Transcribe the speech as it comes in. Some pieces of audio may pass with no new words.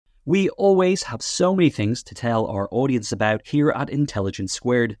We always have so many things to tell our audience about here at Intelligence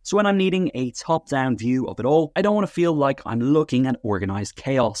Squared, so when I'm needing a top-down view of it all, I don't want to feel like I'm looking at organised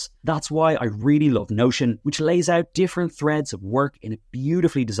chaos. That's why I really love Notion, which lays out different threads of work in a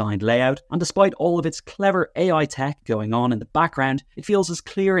beautifully designed layout, and despite all of its clever AI tech going on in the background, it feels as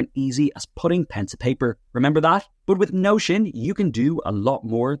clear and easy as putting pen to paper. Remember that? But with Notion, you can do a lot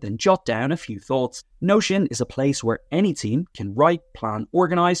more than jot down a few thoughts. Notion is a place where any team can write, plan,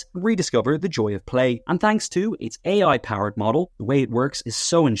 organise, and rediscover the joy of play. And thanks to its AI-powered model, the way it works is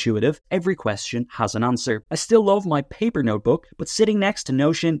so intuitive, every question has an answer. I still love my paper notebook, but sitting next to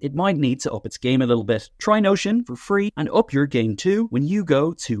Notion, it might need to up its game a little bit. Try Notion for free and up your game too when you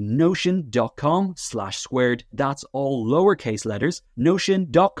go to notion.com/squared. That's all lowercase letters,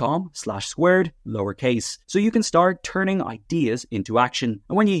 notion.com/squared, lowercase. So you can start turning ideas into action.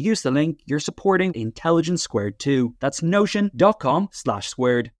 And when you use the link, you're supporting Intelligence Squared too. That's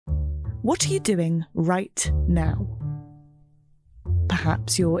notion.com/squared. What are you doing right now?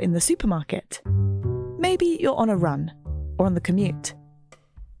 Perhaps you're in the supermarket. Maybe you're on a run or on the commute.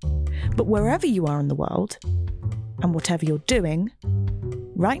 But wherever you are in the world, and whatever you're doing,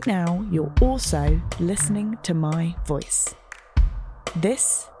 right now you're also listening to my voice.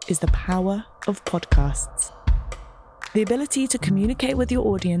 This is the power of podcasts. The ability to communicate with your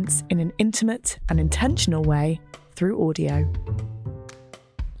audience in an intimate and intentional way through audio.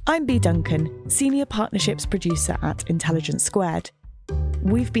 I'm Bea Duncan, Senior Partnerships Producer at Intelligence Squared.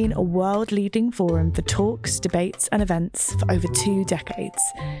 We've been a world-leading forum for talks, debates and events for over 2 decades.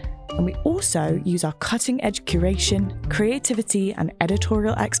 And we also use our cutting-edge curation, creativity and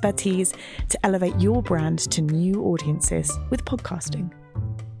editorial expertise to elevate your brand to new audiences with podcasting.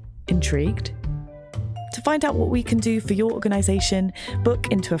 Intrigued? To find out what we can do for your organisation,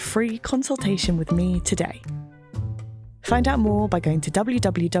 book into a free consultation with me today. Find out more by going to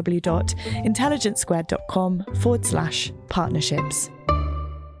www.intelligencesquared.com/partnerships.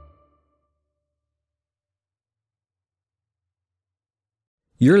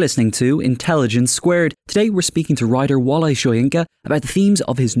 You're listening to Intelligence Squared. Today we're speaking to writer Wole Soyinka about the themes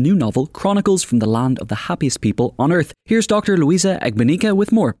of his new novel, Chronicles from the Land of the Happiest People on Earth. Here's Dr Louisa Egbunike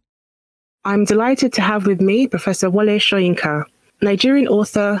with more. I'm delighted to have with me Professor Wole Soyinka, Nigerian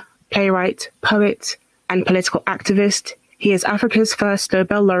author, playwright, poet, and political activist. He is Africa's first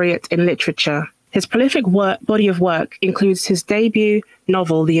Nobel laureate in literature. His prolific body of work includes his debut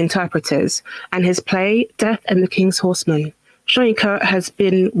novel, The Interpreters, and his play, Death and the King's Horseman. Soyinka has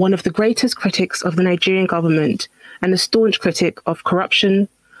been one of the greatest critics of the Nigerian government and a staunch critic of corruption,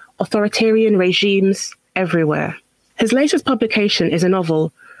 authoritarian regimes everywhere. His latest publication is a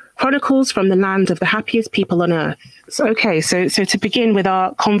novel, Chronicles from the Land of the Happiest People on Earth. So to begin with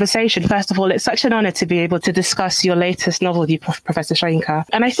our conversation, first of all, it's such an honor to be able to discuss your latest novel, Professor Soyinka.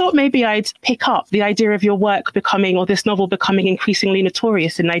 And I thought maybe I'd pick up the idea of your work becoming, or this novel becoming increasingly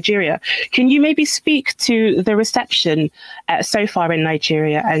notorious in Nigeria. Can you maybe speak to the reception so far in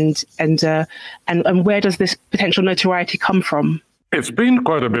Nigeria and where does this potential notoriety come from? It's been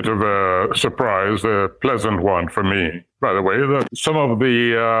quite a bit of a surprise, a pleasant one for me, by the way, that some of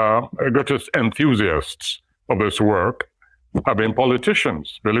the greatest enthusiasts of this work have been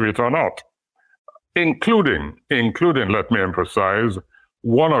politicians, believe it or not, including, let me emphasize,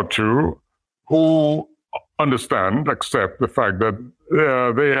 one or two who accept the fact that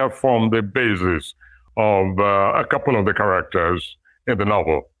they have formed the basis of a couple of the characters in the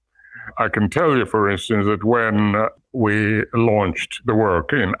novel. I can tell you, for instance, that when we launched the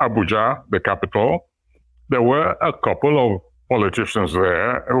work in Abuja, the capital, there were a couple of politicians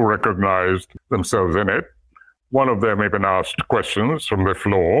there who recognized themselves in it. One of them even asked questions from the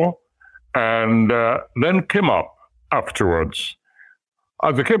floor and then came up afterwards.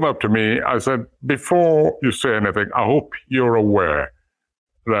 As they came up to me, I said, before you say anything, I hope you're aware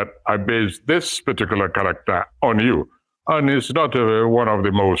that I based this particular character on you. And it's not one of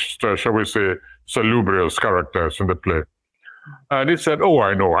the most, shall we say, salubrious characters in the play. And he said, oh,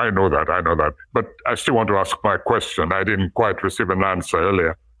 I know that. But I still want to ask my question. I didn't quite receive an answer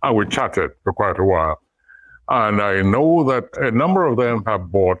earlier. And we chatted for quite a while. And I know that a number of them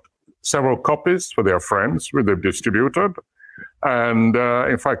have bought several copies for their friends, which they've distributed. And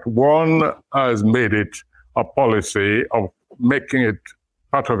in fact, one has made it a policy of making it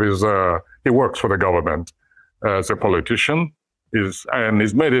part of his, he works for the government as a politician, and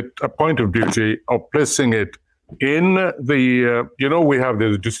he's made it a point of duty of placing it in the, we have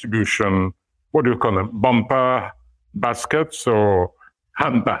this distribution, what do you call them, bumper baskets or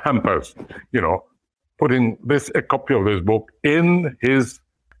hampers, putting a copy of this book in his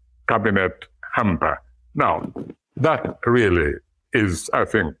cabinet hamper. Now, that really is, I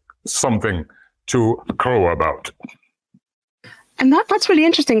think, something to crow about. And that's really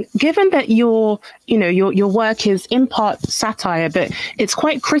interesting, given that your work is in part satire, but it's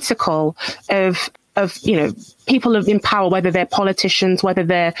quite critical of people in power, whether they're politicians, whether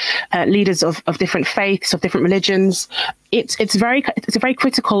they're leaders of different faiths, of different religions. It's a very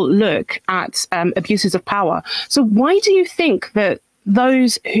critical look at abuses of power. So why do you think that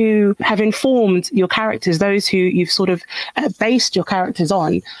those who have informed your characters, those who you've sort of based your characters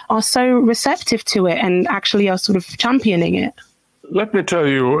on, are so receptive to it and actually are sort of championing it? Let me tell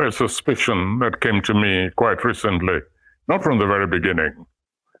you a suspicion that came to me quite recently, not from the very beginning.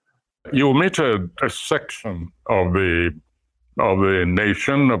 You omitted a section of the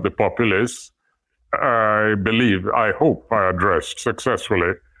nation, of the populace, I hope I addressed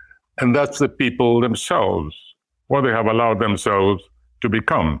successfully, and that's the people themselves, what they have allowed themselves to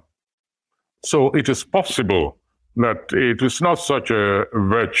become. So it is possible that it is not such a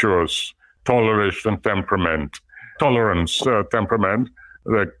virtuous tolerance temperament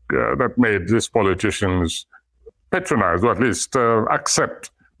that made these politicians patronize, or at least accept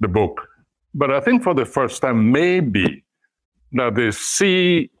the book. But I think for the first time, maybe that they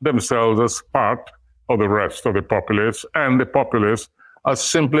see themselves as part of the rest of the populace, and the populace as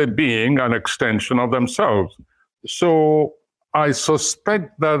simply being an extension of themselves. So I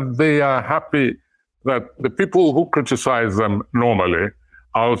suspect that they are happy that the people who criticize them normally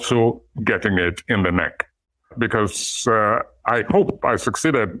are also getting it in the neck. Because I hope I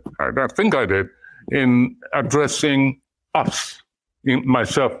succeeded, I think I did, in addressing us,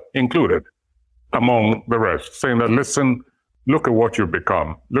 myself included, among the rest, saying that, listen, look at what you've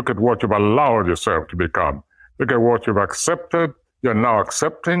become. Look at what you've allowed yourself to become. Look at what you've accepted, you're now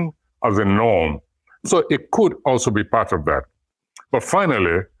accepting as a norm. So it could also be part of that. But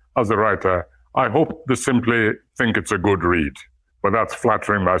finally, as a writer, I hope they simply think it's a good read. But that's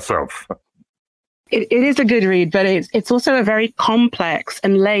flattering myself. It is a good read, but it's also a very complex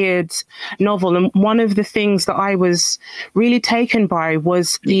and layered novel. And one of the things that I was really taken by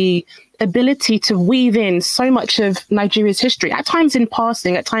was the ability to weave in so much of Nigeria's history, at times in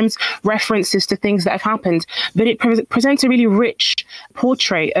passing, at times references to things that have happened. But it presents a really rich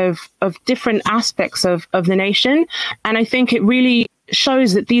portrait of different aspects of the nation. And I think it really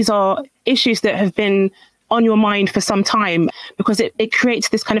shows that these are issues that have been on your mind for some time, because it creates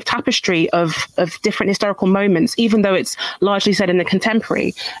this kind of tapestry of different historical moments, even though it's largely set in the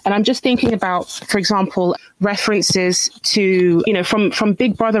contemporary. And I'm just thinking about, for example, references to, from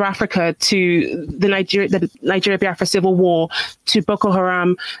Big Brother Africa to the Nigeria-Biafra Civil War to Boko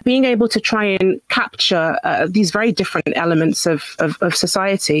Haram, being able to try and capture these very different elements of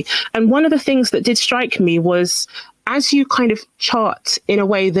society. And one of the things that did strike me was, as you kind of chart in a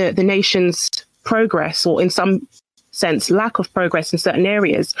way the nation's progress, or in some sense lack of progress in certain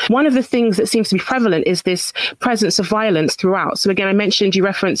areas, one of the things that seems to be prevalent is this presence of violence throughout. So again, you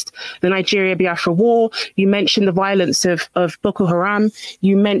referenced the Nigeria-Biafra War, you mentioned the violence of Boko Haram,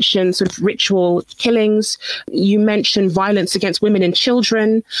 you mentioned sort of ritual killings, you mentioned violence against women and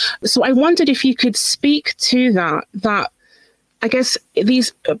children. So I wondered if you could speak to that I guess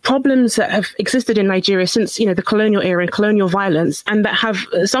these problems that have existed in Nigeria since, the colonial era and colonial violence, and that have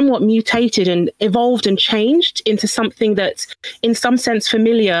somewhat mutated and evolved and changed into something that's in some sense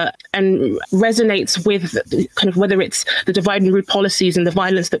familiar and resonates with kind of, whether it's the divide and rule policies and the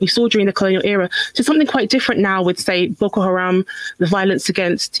violence that we saw during the colonial era, to something quite different now with, say, Boko Haram, the violence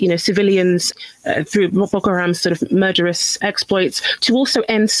against, civilians through Boko Haram's sort of murderous exploits, to also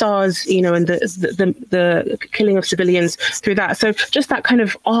end SARS, and the killing of civilians through that. So just that kind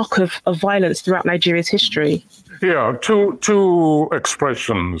of arc of violence throughout Nigeria's history. Yeah, two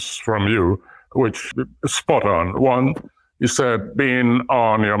expressions from you, which spot on. One, you said been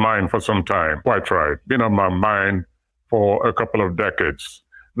on your mind for some time. Quite right. Been on my mind for a couple of decades.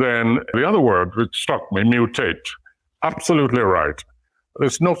 Then the other word which struck me, mutate. Absolutely right.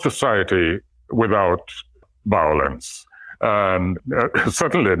 There's no society without violence. And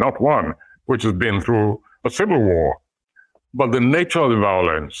certainly not one which has been through a civil war. But the nature of the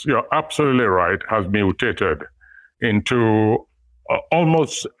violence, you're absolutely right, has mutated into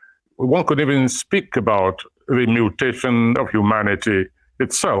almost, one could even speak about the mutation of humanity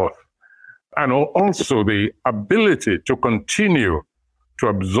itself, and also the ability to continue to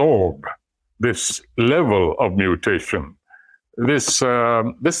absorb this level of mutation, this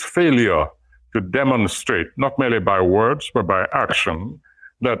failure to demonstrate, not merely by words, but by action,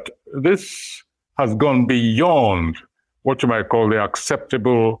 that this has gone beyond what you might call the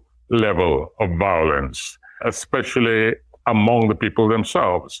acceptable level of violence, especially among the people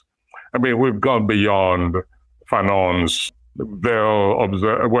themselves. I mean, we've gone beyond Fanon's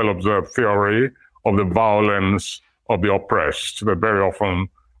well-observed theory of the violence of the oppressed, that very often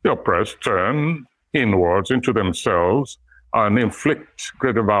the oppressed turn inwards into themselves and inflict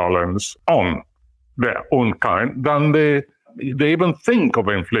greater violence on their own kind than they even think of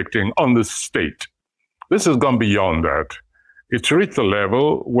inflicting on the state. This has gone beyond that. It's reached a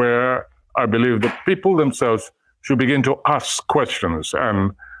level where I believe the people themselves should begin to ask questions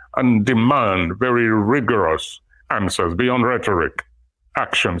and demand very rigorous answers beyond rhetoric,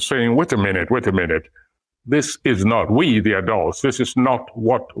 action, saying, wait a minute. This is not, we, the adults, this is not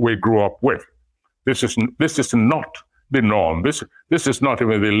what we grew up with. This is not the norm. This is not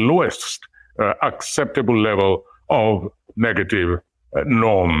even the lowest acceptable level of negative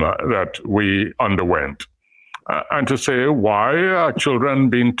norm that we underwent. And to say, why are children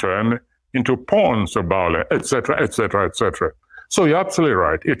being turned into pawns of violence, et cetera, et cetera, et cetera. So you're absolutely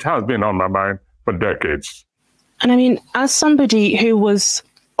right. It has been on my mind for decades. And I mean, as somebody who was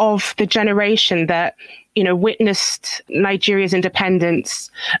of the generation that, witnessed Nigeria's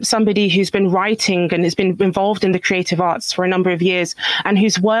independence, somebody who's been writing and has been involved in the creative arts for a number of years, and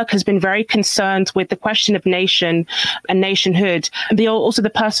whose work has been very concerned with the question of nation and nationhood, and also the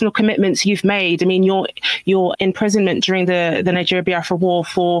personal commitments you've made. I mean, your imprisonment during the Nigeria-Biafra War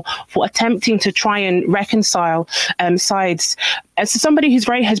for attempting to try and reconcile sides. As somebody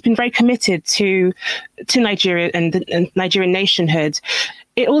has been very committed to Nigeria and Nigerian nationhood,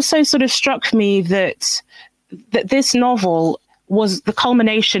 it also sort of struck me that this novel was the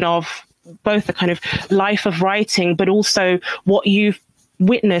culmination of both the kind of life of writing, but also what you've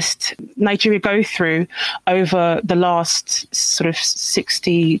witnessed Nigeria go through over the last sort of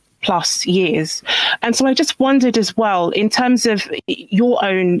 60 plus years. And so I just wondered as well, in terms of your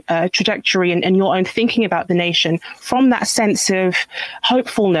own trajectory and your own thinking about the nation, from that sense of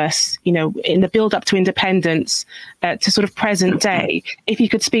hopefulness, in the build up to independence to sort of present day, if you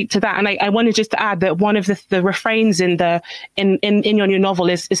could speak to that. And I wanted just to add that one of the refrains in your new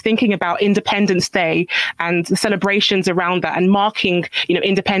novel is thinking about Independence Day and the celebrations around that and marking,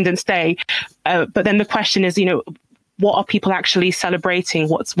 Independence Day. But then the question is, what are people actually celebrating?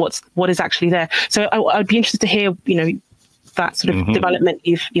 What is actually there? So I'd be interested to hear, that sort of development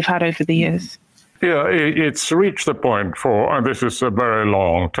you've had over the years. Yeah, it's reached the point and this is a very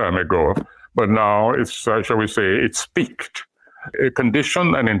long time ago, but now it's, shall we say, it's peaked. A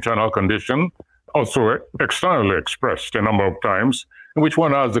condition, an internal condition, also externally expressed a number of times, in which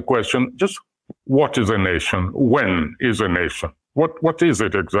one asks the question, just what is a nation? When is a nation? What is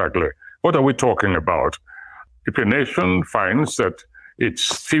it exactly? What are we talking about? If a nation finds that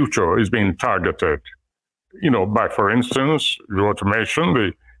its future is being targeted, by, for instance, the automation,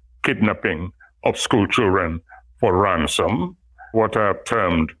 the kidnapping of school children for ransom, what I have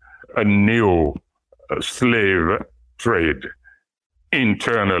termed a new slave trade,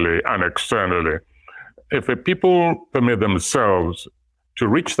 internally and externally. If a people permit themselves to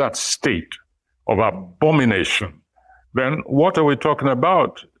reach that state of abomination, then what are we talking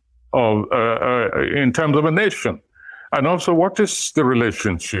about in terms of a nation? And also, what is the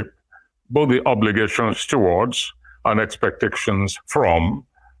relationship, both the obligations towards and expectations from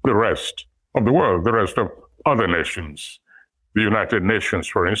the rest of the world, the rest of other nations? The United Nations,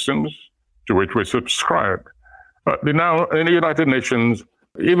 for instance, to which we subscribe. Now, in the United Nations,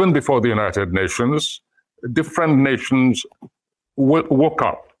 even before the United Nations, different nations woke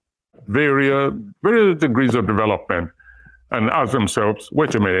up, various degrees of development, and ask themselves,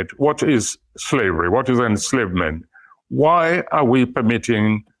 wait a minute, what is slavery? What is enslavement? Why are we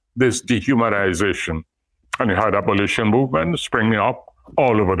permitting this dehumanization? And you had abolition movement springing up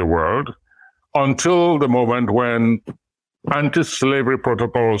all over the world until the moment when anti-slavery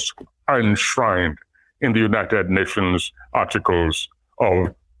protocols are enshrined in the United Nations Articles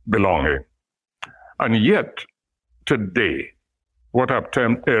of Belonging. And yet, today, what I've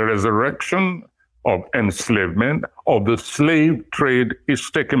termed a resurrection of enslavement, of the slave trade is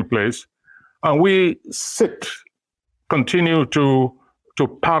taking place, and we continue to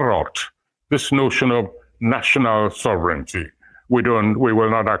parrot this notion of national sovereignty. We will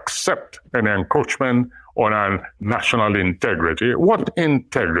not accept an encroachment on our national integrity. What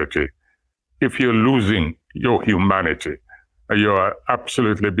integrity? If you're losing your humanity, you are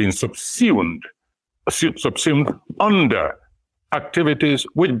absolutely being subsumed under activities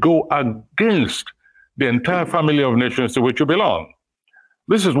which go against the entire family of nations to which you belong.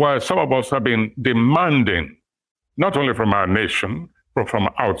 This is why some of us have been demanding, not only from our nation, but from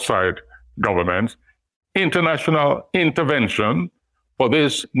outside governments, international intervention for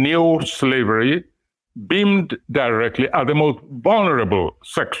this new slavery beamed directly at the most vulnerable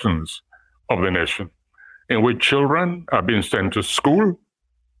sections of the nation. in which children are being sent to school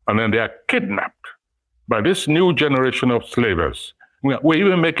and then they are kidnapped by this new generation of slavers. We're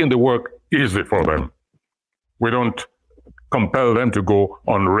even making the work easy for them. We don't compel them to go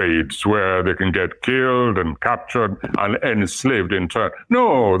on raids where they can get killed and captured and enslaved in turn.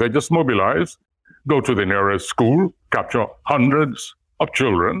 No, they just mobilize, go to the nearest school, capture hundreds of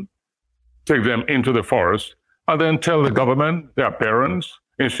children, take them into the forest, and then tell the government, their parents,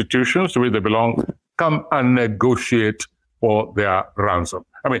 institutions to which they belong, come and negotiate for their ransom.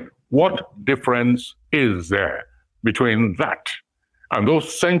 I mean, what difference is there between that and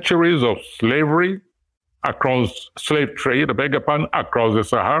those centuries of slavery across slave trade, across the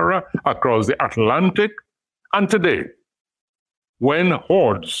Sahara, across the Atlantic, and today, when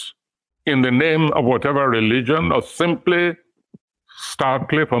hordes, in the name of whatever religion or simply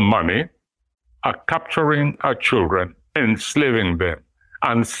starkly for money, are capturing our children, enslaving them,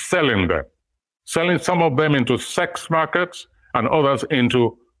 and selling them, selling some of them into sex markets and others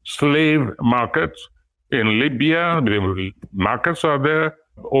into slave markets. In Libya, the markets are there,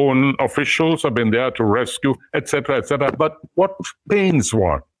 own officials have been there to rescue, etc., etc. But what pains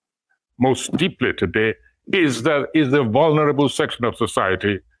one most deeply today is the vulnerable section of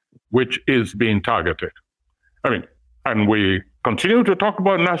society which is being targeted. I mean, and we continue to talk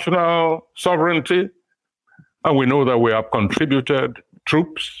about national sovereignty, and we know that we have contributed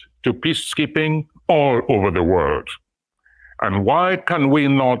troops to peacekeeping all over the world. And why can we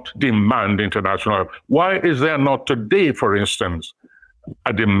not demand international? Why is there not today, for instance,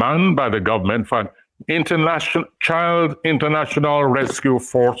 a demand by the government for an international rescue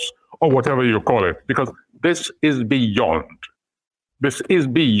force, or whatever you call it? Because this is beyond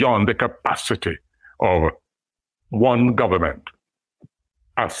the capacity of one government,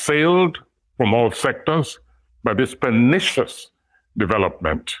 assailed from all sectors by this pernicious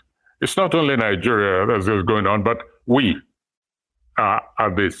development. It's not only Nigeria that is going on, but we are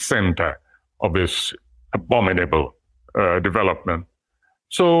at the center of this abominable development.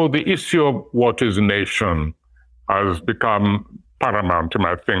 So the issue of what is nation has become paramount to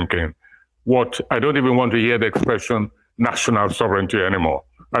my thinking. I don't even want to hear the expression national sovereignty anymore.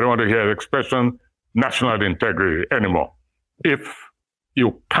 I don't want to hear the expression national integrity anymore. If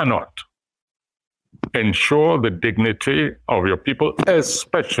you cannot ensure the dignity of your people,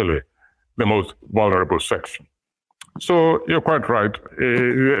 especially the most vulnerable section. So you're quite right.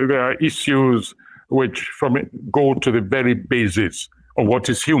 There are issues which go to the very basis of what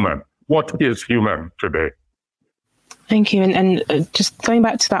is human. What is human today? Thank you. And just going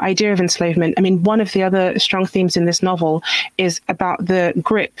back to that idea of enslavement, I mean, one of the other strong themes in this novel is about the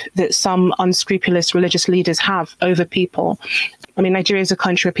grip that some unscrupulous religious leaders have over people. I mean, Nigeria is a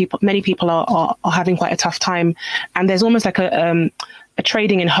country where many people are having quite a tough time. And there's almost like a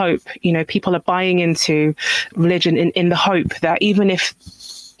trading in hope. You know, people are buying into religion in the hope that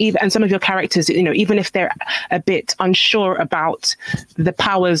and some of your characters, you know, even if they're a bit unsure about the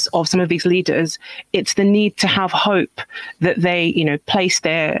powers of some of these leaders, it's the need to have hope that they, you know, place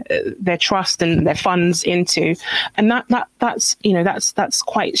their trust and their funds into, and that's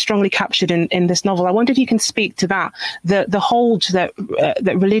quite strongly captured in this novel. I wonder if you can speak to that, the hold that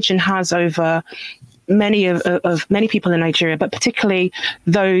religion has over many people in Nigeria, but particularly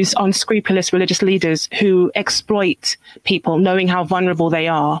those unscrupulous religious leaders who exploit people, knowing how vulnerable they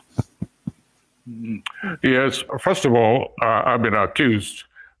are. Yes, first of all, I've been accused,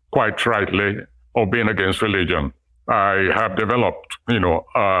 quite rightly, of being against religion. I have developed,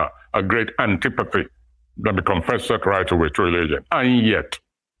 a great antipathy, let me confess that right away, to religion. And yet,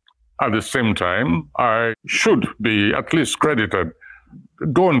 at the same time, I should be at least credited,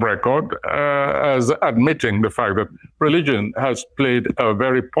 go on record as admitting the fact that religion has played a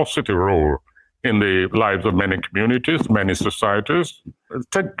very positive role in the lives of many communities, many societies.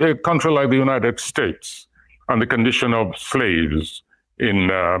 Take a country like the United States and the condition of slaves in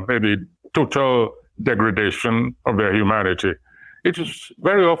maybe total degradation of their humanity. It is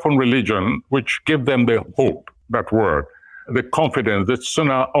very often religion which give them the hope, that word, the confidence that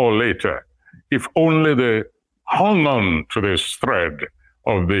sooner or later, if only they hung on to this thread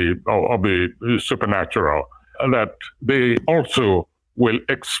of the supernatural, that they also will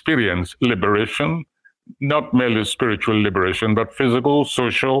experience liberation, not merely spiritual liberation, but physical,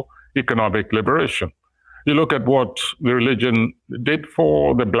 social, economic liberation. You look at what the religion did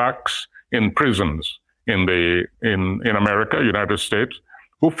for the blacks in prisons in America, United States,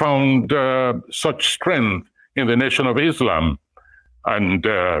 who found such strength in the Nation of Islam and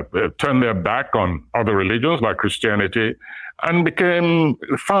turned their back on other religions like Christianity and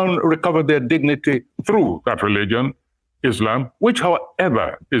recovered their dignity through that religion, Islam, which,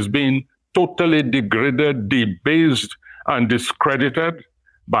 however, is being totally degraded, debased, and discredited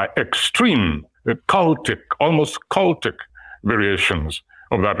by extreme, cultic, almost cultic variations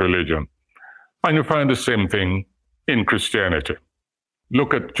of that religion. And you find the same thing in Christianity.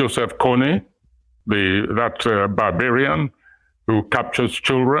 Look at Joseph Kony, that barbarian who captures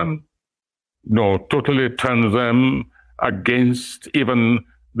children, totally turns them against even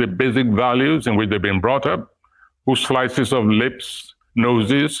the basic values in which they've been brought up, who slices of lips,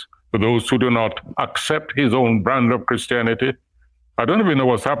 noses, for those who do not accept his own brand of Christianity. I don't even know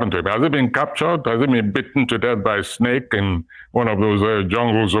what's happened to him. Has he been captured? Has he been bitten to death by a snake in one of those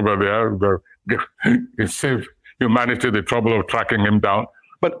jungles over there? It saved humanity the trouble of tracking him down.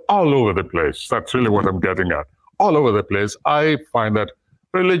 But all over the place, that's really what I'm getting at. All over the place, I find that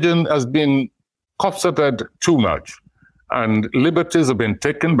religion has been corseted too much, and liberties have been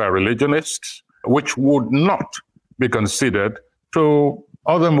taken by religionists which would not be considered to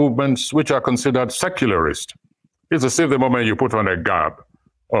other movements which are considered secularist. It's as if the moment you put on a garb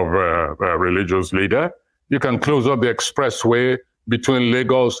of a religious leader, you can close up the expressway between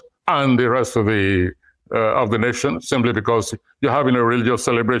Lagos and the rest of the nation simply because you're having a religious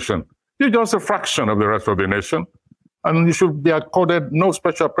celebration. You're just a fraction of the rest of the nation, and you should be accorded no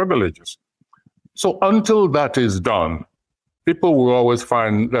special privileges. So until that is done, people will always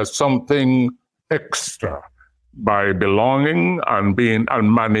find there's something extra by belonging and being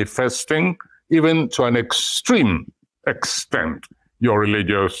and manifesting, even to an extreme extent, your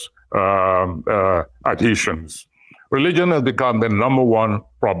religious adhesions. Religion has become the number one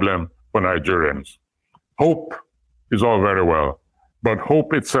problem for Nigerians. Hope is all very well, but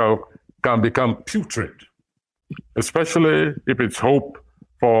hope itself can become putrid, especially if it's hope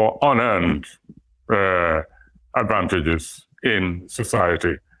for unearned advantages in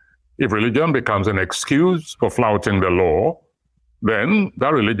society. If religion becomes an excuse for flouting the law, then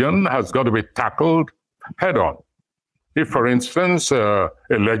that religion has got to be tackled head on. If, for instance, a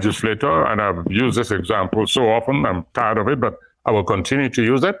legislator, and I've used this example so often, I'm tired of it, but I will continue to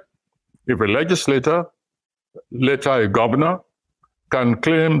use it. If a legislator, later a governor, can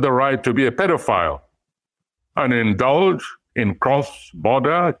claim the right to be a pedophile and indulge in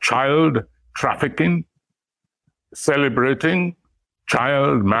cross-border child trafficking, celebrating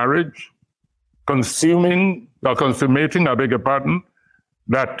child marriage, consummating, I beg your pardon,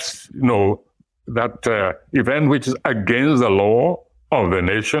 that event which is against the law of the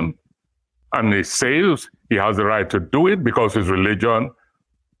nation, and he says he has the right to do it because his religion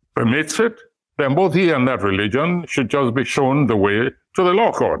permits it, then both he and that religion should just be shown the way to the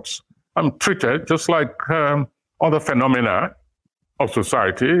law courts and treated just like other phenomena of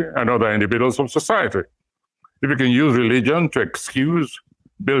society and other individuals of society. If you can use religion to excuse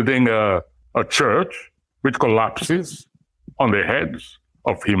building a church which collapses on the heads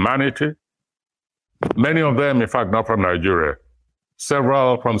of humanity, many of them, in fact, not from Nigeria,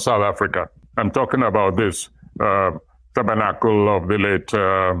 several from South Africa. I'm talking about this tabernacle of the late,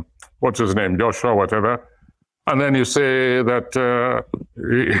 what's his name, Joshua, whatever. And then you say that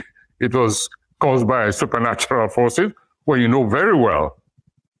it was caused by supernatural forces, when you know very well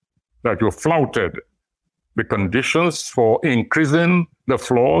that you flouted the conditions for increasing the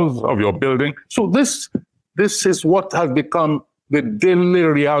floors of your building. So this is what has become the daily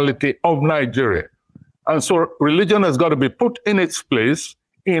reality of Nigeria. And so religion has got to be put in its place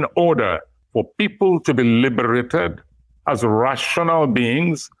in order for people to be liberated as rational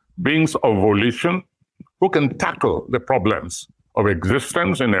beings of volition, who can tackle the problems of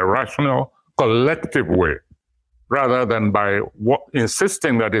existence in a rational, collective way, rather than by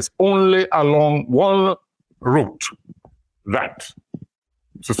insisting that it's only along one route that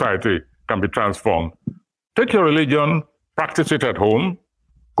society can be transformed. Take your religion, practice it at home,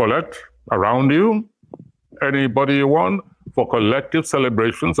 collect around you anybody you want for collective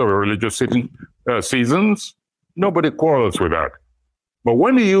celebrations of religious seasons. Nobody quarrels with that. But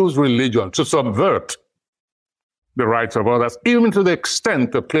when you use religion to subvert the rights of others, even to the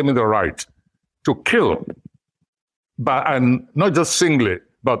extent of claiming the right to kill, and not just singly,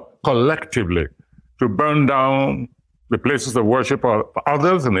 but collectively, to burn down the places of worship of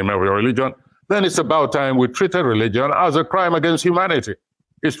others in the name of your religion, then it's about time we treated religion as a crime against humanity.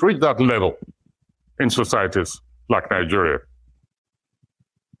 It's reached that level in societies like Nigeria.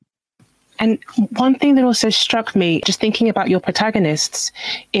 And one thing that also struck me, just thinking about your protagonists,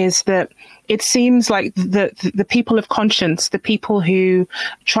 is that it seems like the people of conscience, the people who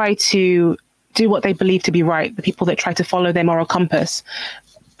try to do what they believe to be right, the people that try to follow their moral compass,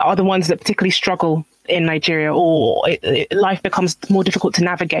 are the ones that particularly struggle in Nigeria, or life becomes more difficult to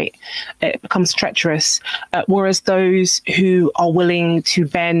navigate. It becomes treacherous. Whereas those who are willing to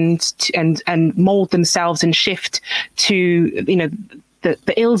bend and mold themselves and shift to,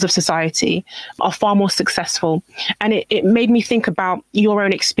 the ills of society are far more successful. And it made me think about your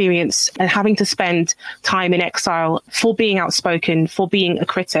own experience and having to spend time in exile for being outspoken, for being a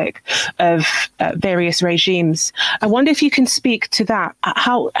critic of various regimes. I wonder if you can speak to that.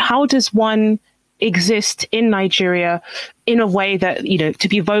 How does one exist in Nigeria in a way that, to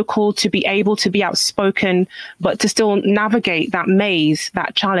be vocal, to be able to be outspoken, but to still navigate that maze,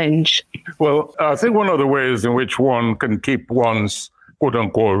 that challenge? Well, I think one of the ways in which one can keep one's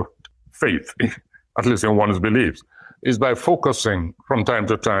quote-unquote faith, at least in one's beliefs, is by focusing from time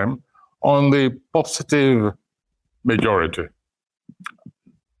to time on the positive majority.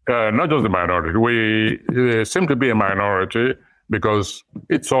 Not just the minority. There seem to be a minority because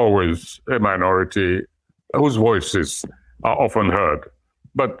it's always a minority whose voices are often heard.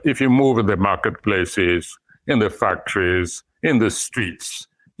 But if you move in the marketplaces, in the factories, in the streets,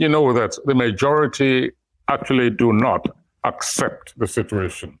 you know that the majority actually do not accept the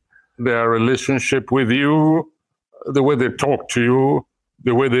situation. Their relationship with you, the way they talk to you,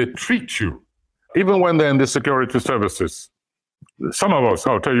 the way they treat you, even when they're in the security services. Some of us,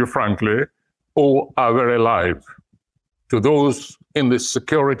 I'll tell you frankly, owe our very life to those in the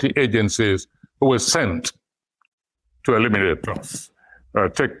security agencies who were sent to eliminate us.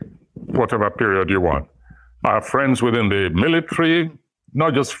 Take whatever period you want. Our friends within the military,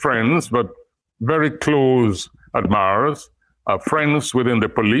 not just friends, but very close admirers, our friends within the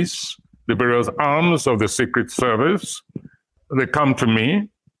police, the various arms of the Secret Service. They come to me,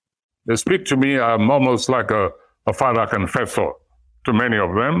 they speak to me. I'm almost like a father confessor to many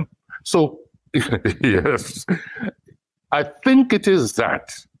of them. So, yes, I think it is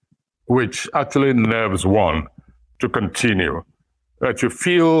that which actually nerves one to continue, that you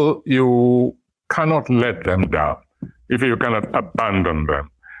feel you cannot let them down, if you cannot abandon them.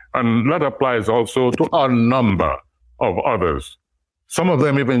 And that applies also to a number of others, some of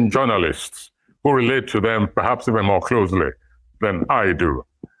them even journalists who relate to them perhaps even more closely than I do.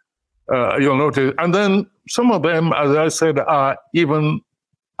 You'll notice, and then some of them, as I said, are even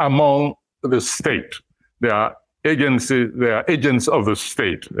among the state. They are agencies, they are agents of the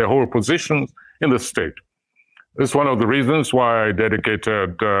state. They hold positions in the state. It's one of the reasons why I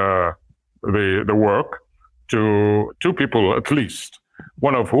dedicated the work to two people at least,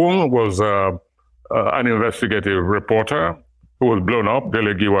 one of whom was an investigative reporter who was blown up,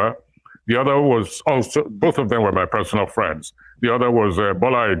 Delegiwa. The other was also, both of them were my personal friends. The other was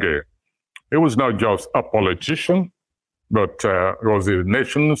Bola Ige. He was not just a politician, but he was the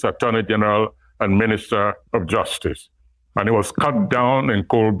nation's Attorney General and Minister of Justice. And he was cut down in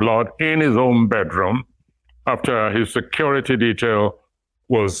cold blood in his own bedroom after his security detail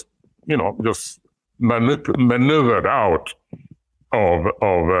was, just maneuvered out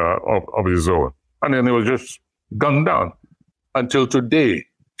of his zone. And then he was just gunned down. Until today,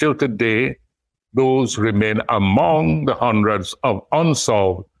 those remain among the hundreds of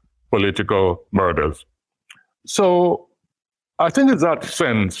unsolved political murders. So I think it's that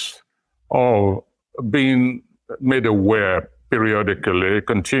sense of being made aware periodically,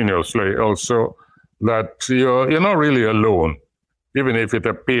 continuously also, that you're not really alone, even if it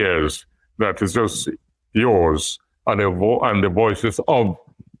appears that it's just yours and the voices of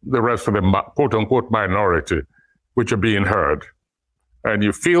the rest of the quote-unquote minority which are being heard. And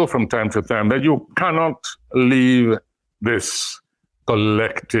you feel from time to time that you cannot leave this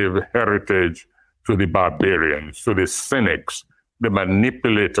collective heritage to the barbarians, to the cynics, the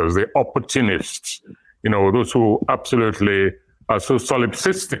manipulators, the opportunists, those who absolutely are so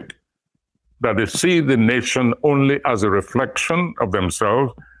solipsistic that they see the nation only as a reflection of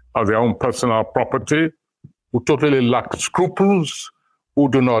themselves, as their own personal property, who totally lack scruples, who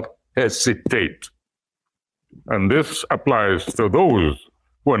do not hesitate. And this applies to those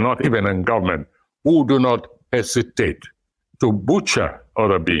who are not even in government, who do not hesitate to butcher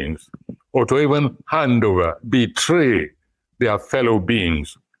other beings or to even hand over, betray their fellow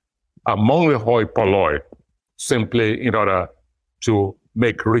beings among the hoi polloi, simply in order to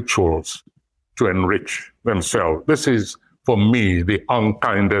make rituals to enrich themselves. This is, for me, the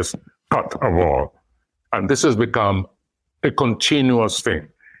unkindest cut of all. And this has become a continuous thing.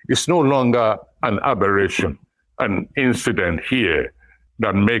 It's no longer an aberration, an incident here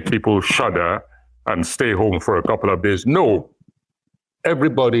that make people shudder and stay home for a couple of days. No,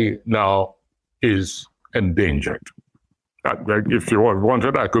 everybody now is endangered. If you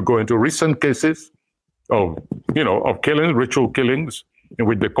wanted, I could go into recent cases of killings, ritual killings, in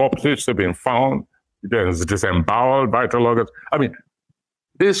which the corpses have been found, there's disemboweled vital organs. I mean,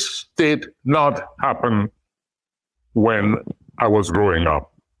 this did not happen when I was growing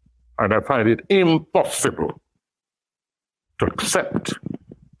up. And I find it impossible to accept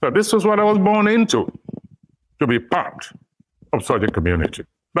that this was what I was born into, to be part of such a community.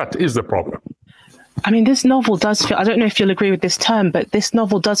 That is the problem. I mean, this novel does feel, I don't know if you'll agree with this term, but this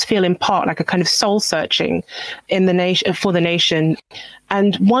novel does feel in part like a kind of soul searching in the nation, for the nation.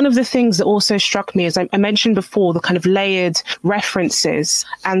 And one of the things that also struck me, as I mentioned before, the kind of layered references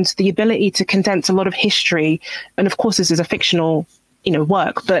and the ability to condense a lot of history. And of course, this is a fictional,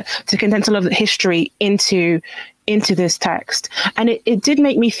 work, but to condense a lot of the history into this text. And it did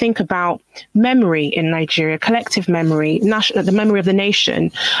make me think about memory in Nigeria, collective memory, the memory of the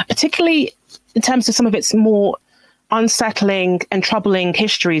nation, particularly in terms of some of its more unsettling and troubling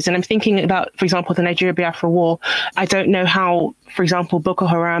histories. And I'm thinking about, for example, the Nigeria-Biafra War. I don't know how, for example, Boko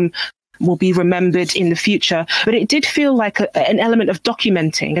Haram will be remembered in the future, but it did feel like an element of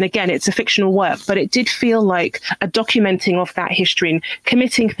documenting. And again, it's a fictional work, but it did feel like a documenting of that history and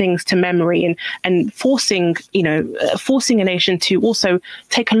committing things to memory and forcing a nation to also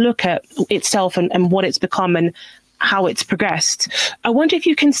take a look at itself and what it's become and how it's progressed. I wonder if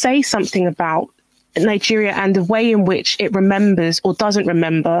you can say something about Nigeria and the way in which it remembers or doesn't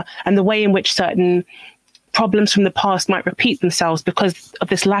remember, and the way in which certain problems from the past might repeat themselves because of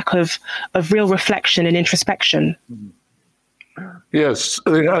this lack of real reflection and introspection. Yes,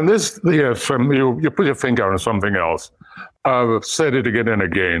 and you put your finger on something else. I've said it again and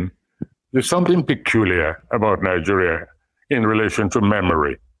again. There's something peculiar about Nigeria in relation to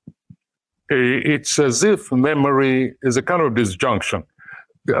memory. It's as if memory is a kind of disjunction.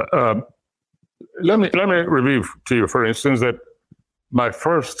 Let me review to you, for instance, that my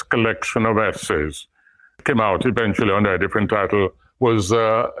first collection of essays came out eventually under a different title, was,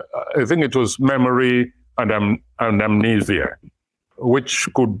 I think it was Memory and Amnesia, which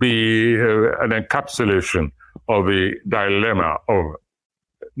could be an encapsulation of the dilemma of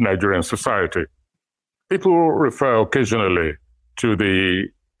Nigerian society. People refer occasionally to the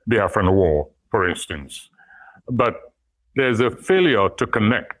Biafran War, for instance, but there's a failure to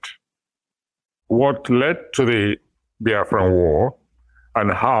connect what led to the Biafran War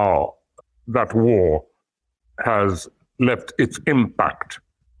and how that war has left its impact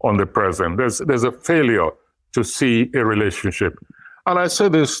on the present. There's a failure to see a relationship. And I say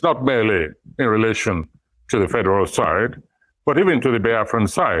this not merely in relation to the federal side, but even to the Biafran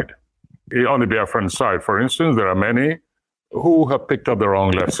side. On the Biafran side, for instance, there are many who have picked up the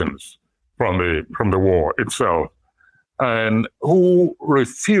wrong lessons from the war itself, and who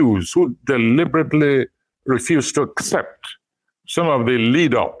deliberately refuse to accept some of the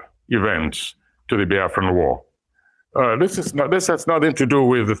lead-up events to the Biafran War. This has nothing to do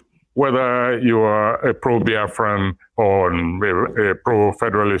with whether you are a pro-Biafran or a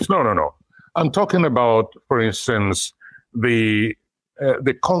pro-federalist. No. I'm talking about, for instance, the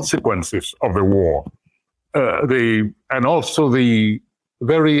consequences of the war, and also the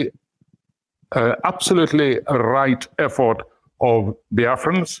very absolutely right effort of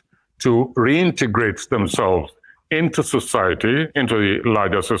Biafrans to reintegrate themselves into society, into the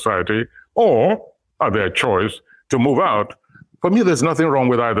larger society, or at their choice to move out. For me, there's nothing wrong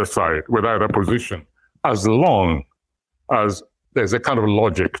with either side, with either position, as long as there's a kind of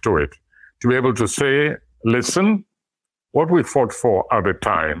logic to it. To be able to say, listen, what we fought for at the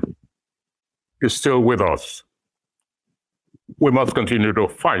time is still with us. We must continue to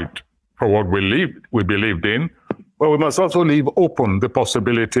fight for what we believed in, but we must also leave open the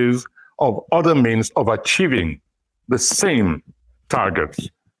possibilities of other means of achieving the same targets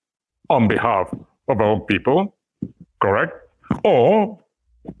on behalf of our people, correct? Or,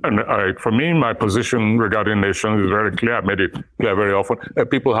 for me, my position regarding nations is very clear. I've made it clear very often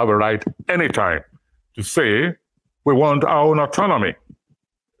that people have a right anytime to say, we want our own autonomy.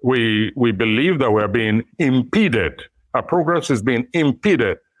 We believe that we're being impeded. Our progress is being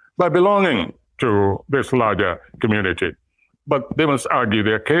impeded by belonging to this larger community. But they must argue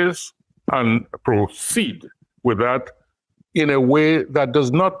their case and proceed with that in a way that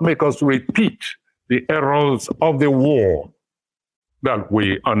does not make us repeat the errors of the war that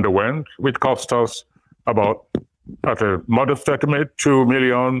we underwent, which cost us about, at a modest estimate, 2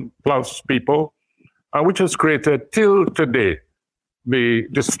 million plus people, and which has created till today the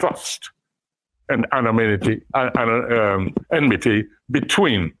distrust and enmity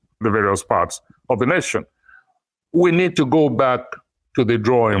between the various parts of the nation. We need to go back to the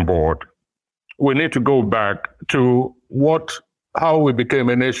drawing board. We need to go back to how we became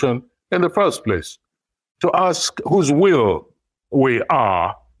a nation in the first place, to ask whose will we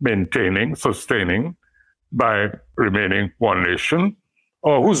are maintaining, sustaining by remaining one nation,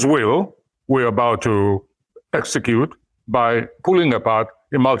 or whose will we're about to execute by pulling apart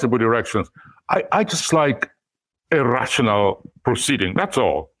in multiple directions. I just like a rational proceeding, that's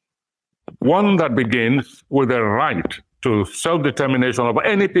all. One that begins with a right to self-determination of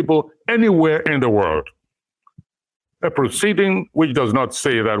any people anywhere in the world. A proceeding which does not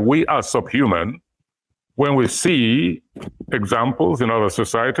say that we are subhuman when we see examples in other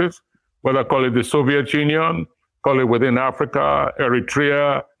societies, whether call it the Soviet Union, call it within Africa,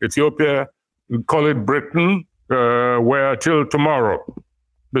 Eritrea, Ethiopia, call it Britain, where till tomorrow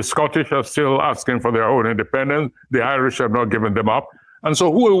the Scottish are still asking for their own independence, the Irish have not given them up. And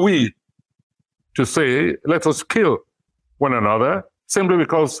so who are we to say, let us kill one another simply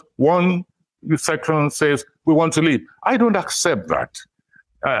because one section says we want to leave? I don't accept that.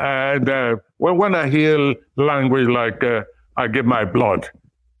 And when I hear language like I give my blood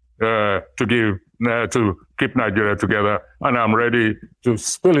to keep Nigeria together, and I'm ready to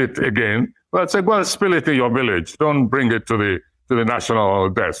spill it again, well, I say, well, spill it in your village. Don't bring it to the national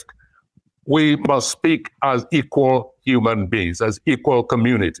desk. We must speak as equal human beings, as equal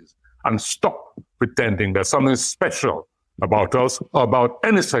communities, and stop pretending there's something special about us or about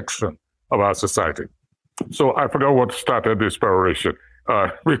any section of our society. So I forgot what started this peroration.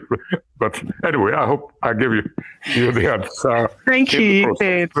 But anyway, I hope I gave you the answer. Thank you.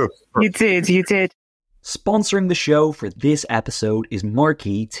 You did. Sponsoring the show for this episode is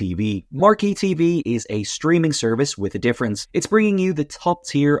Marquee TV. Marquee TV is a streaming service with a difference. It's bringing you the top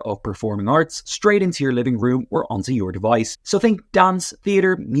tier of performing arts straight into your living room or onto your device. So think dance,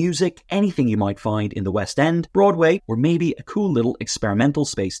 theatre, music, anything you might find in the West End, Broadway, or maybe a cool little experimental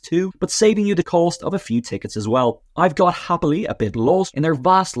space too, but saving you the cost of a few tickets as well. I've got happily a bit lost in their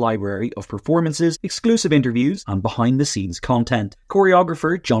vast library of performances, exclusive interviews, and behind-the-scenes content.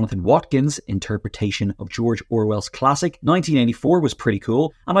 Choreographer Jonathan Watkins' interpretation of George Orwell's classic 1984 was pretty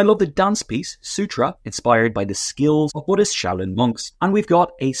cool, and I love the dance piece Sutra, inspired by the skills of Buddhist Shaolin monks. And we've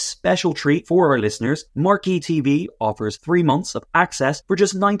got a special treat for our listeners. Marquee TV offers 3 months of access for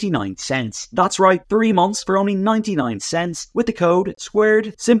just 99 cents. That's right, 3 months for only 99 cents with the code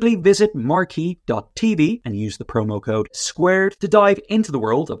SQUARED. Simply visit marquee.tv and use the promo code SQUARED to dive into the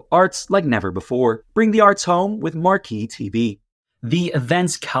world of arts like never before. Bring the arts home with Marquee TV. The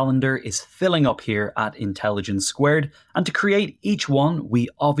events calendar is filling up here at Intelligence Squared, and to create each one, we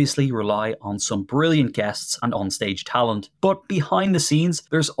obviously rely on some brilliant guests and onstage talent. But behind the scenes,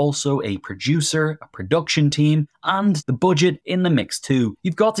 there's also a producer, a production team, and the budget in the mix too.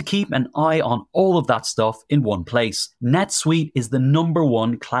 You've got to keep an eye on all of that stuff in one place. NetSuite is the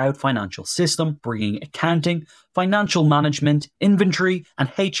 #1 cloud financial system, bringing accounting, financial management, inventory, and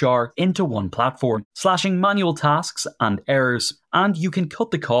HR into one platform, slashing manual tasks and errors. And you can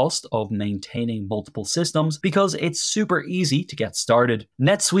cut the cost of maintaining multiple systems because it's super easy to get started.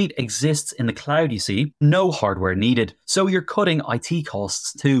 NetSuite exists in the cloud, you see, no hardware needed, so you're cutting IT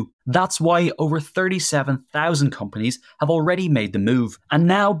costs too. That's why over 37,000 companies have already made the move. And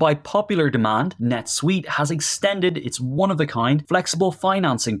now, by popular demand, NetSuite has extended its one-of-a-kind flexible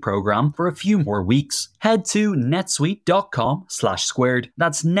financing program for a few more weeks. Head to netsuite.com/squared.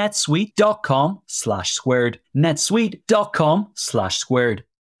 That's netsuite.com/squared. netsuite.com/squared.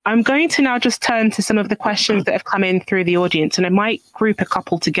 I'm going to now just turn to some of the questions that have come in through the audience, and I might group a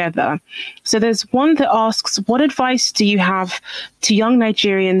couple together. So there's one that asks, what advice do you have to young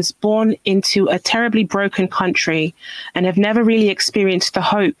Nigerians born into a terribly broken country and have never really experienced the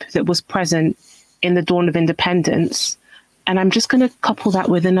hope that was present in the dawn of independence? And I'm just going to couple that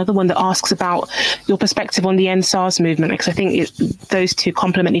with another one that asks about your perspective on the EndSARS movement, because I think those two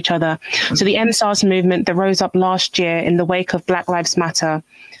complement each other. So the EndSARS movement that rose up last year in the wake of Black Lives Matter,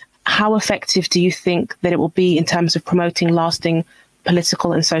 how effective do you think that it will be in terms of promoting lasting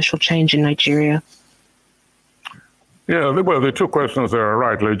political and social change in Nigeria? Yeah, well, the two questions are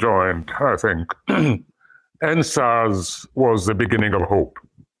rightly joined, I think. EndSARS was the beginning of hope,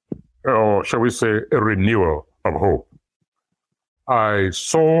 or shall we say a renewal of hope. I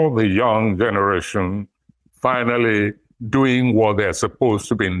saw the young generation finally doing what they're supposed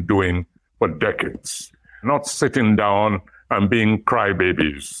to be doing for decades, not sitting down and being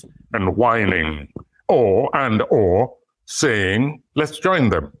crybabies and whining, or saying, let's join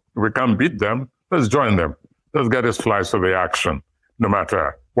them. If we can't beat them, let's join them. Let's get a slice of the action, no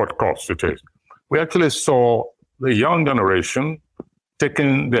matter what cost it is. We actually saw the young generation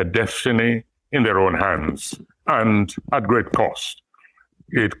taking their destiny in their own hands and at great cost.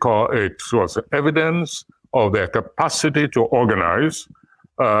 It was evidence of their capacity to organize,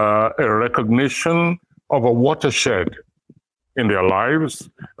 a recognition of a watershed in their lives,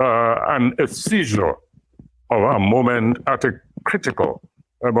 and a seizure of a moment at a critical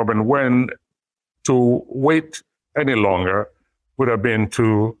moment when to wait any longer would have been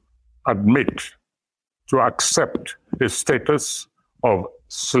to admit, to accept a status of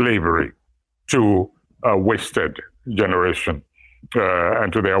slavery to a wasted generation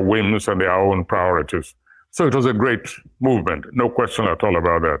and to their whims and their own priorities. So it was a great movement, no question at all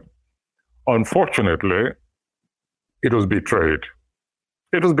about that. Unfortunately, it was betrayed.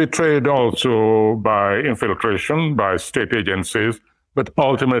 It was betrayed also by infiltration, by state agencies, but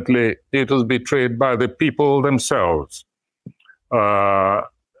ultimately it was betrayed by the people themselves.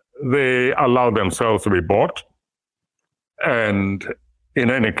 They allowed themselves to be bought, and in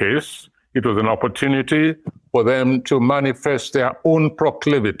any case, it was an opportunity for them to manifest their own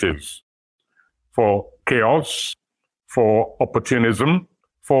proclivities for chaos, for opportunism,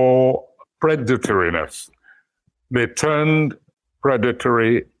 for predatoriness. They turned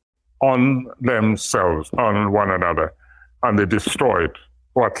predatory on themselves, on one another, and they destroyed,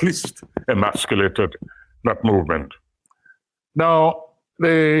 or at least emasculated, that movement. Now,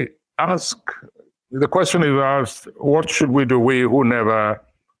 the question is asked, what should we do, we who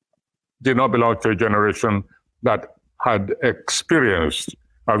did not belong to a generation that had experienced,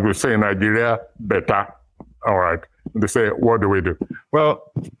 as we say in Nigeria, better? All right. They say, what do we do?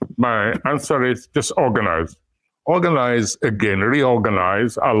 Well, my answer is just organize. Organize again,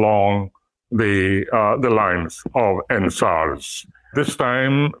 reorganize along the lines of NSARS. This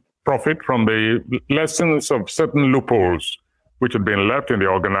time, profit from the lessons of certain loopholes which had been left in the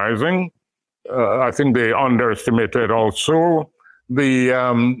organizing. I think they underestimated also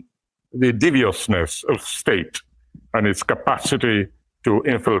the deviousness of state and its capacity to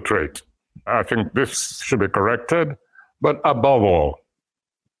infiltrate. I think this should be corrected. But above all,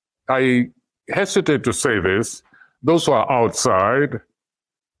 I hesitate to say this, those who are outside,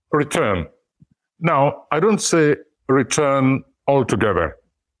 return. Now, I don't say return altogether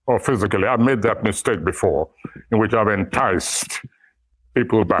or physically. I've made that mistake before, in which I've enticed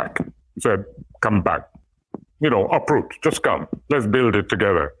people back, said, come back. Uproot, just come. Let's build it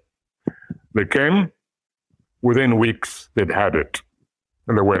together. They came, within weeks, they'd had it,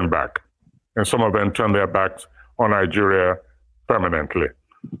 and they went back. And some of them turned their backs on Nigeria permanently.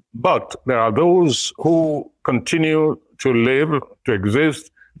 But there are those who continue to live, to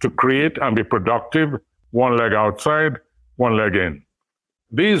exist, to create and be productive, one leg outside, one leg in.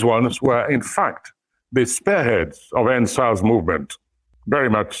 These ones were, in fact, the spearheads of NSAR's movement, very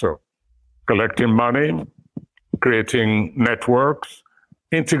much so. Collecting money, creating networks,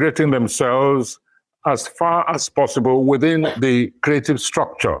 integrating themselves as far as possible within the creative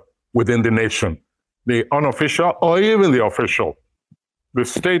structure within the nation, the unofficial or even the official, the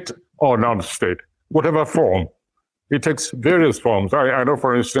state or non-state, whatever form. It takes various forms. I know,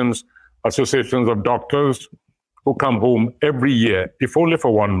 for instance, associations of doctors who come home every year, if only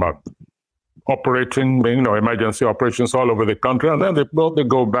for 1 month, operating, emergency operations all over the country, and then they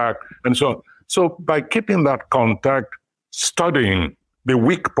go back and so on. So by keeping that contact, studying the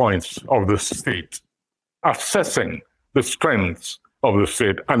weak points of the state, assessing the strengths of the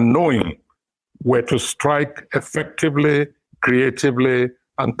state, and knowing where to strike effectively, creatively,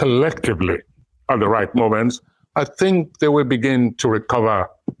 and collectively at the right moments, I think they will begin to recover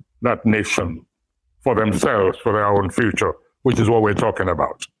that nation for themselves, for their own future, which is what we're talking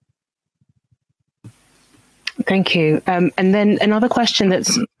about. Thank you. And then another question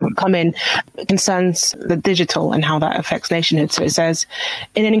that's come in concerns the digital and how that affects nationhood. So it says,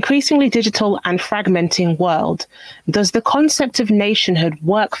 in an increasingly digital and fragmenting world, does the concept of nationhood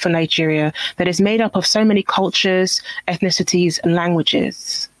work for Nigeria that is made up of so many cultures, ethnicities, and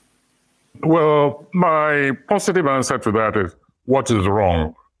languages? Well, my positive answer to that is, what is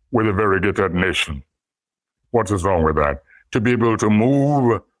wrong with a variegated nation? What is wrong with that? To be able to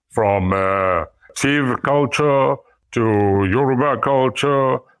move from Tiv culture to Yoruba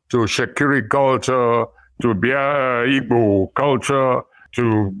culture to Shekiri culture to Bia Igbo culture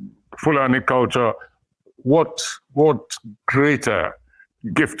to Fulani culture, what greater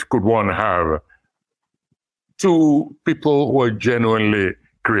gift could one have to people who are genuinely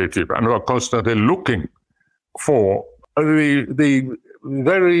creative and who are constantly looking for the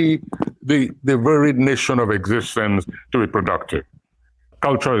very nation of existence to be productive?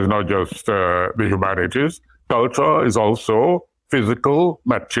 Culture is not just the humanities. Culture is also physical,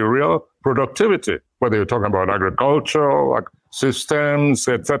 material productivity, whether you're talking about agriculture, like systems,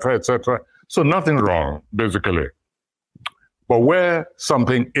 etc., etc. So nothing wrong, basically. But where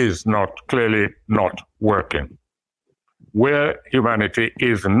something is clearly not working, where humanity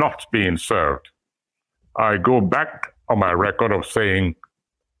is not being served, I go back on my record of saying,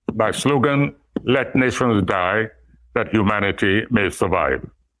 my slogan, let nations die, that humanity may survive.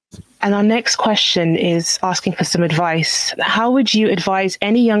 And our next question is asking for some advice. How would you advise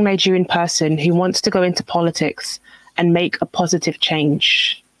any young Nigerian person who wants to go into politics and make a positive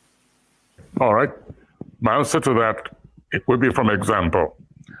change? All right. My answer to that, it would be from example.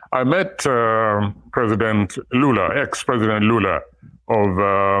 I met President Lula, ex-President Lula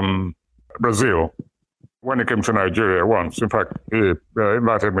of Brazil, when he came to Nigeria once. In fact, he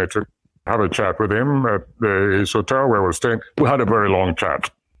invited me to have a chat with him at his hotel where we were staying. We had a very long chat.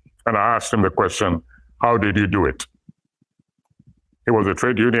 And I asked him the question, how did you do it? He was a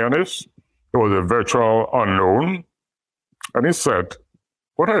trade unionist. He was a virtual unknown. And he said,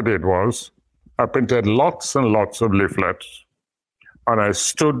 what I did was I printed lots and lots of leaflets, and I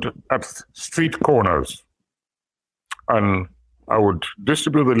stood at street corners, and I would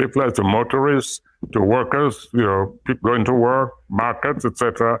distribute the leaflets to motorists, to workers, people going to work, markets,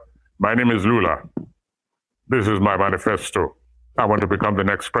 etc. My name is Lula. This is my manifesto. I want to become the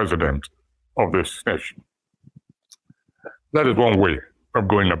next president of this nation. That is one way of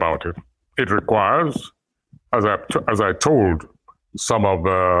going about it. It requires, as I told some of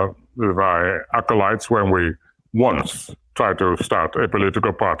my acolytes when we once tried to start a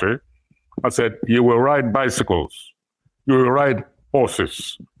political party, I said, you will ride bicycles, you will ride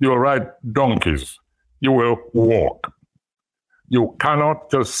horses, you will ride donkeys, you will walk. You cannot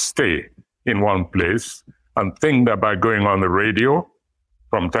just stay in one place and think that by going on the radio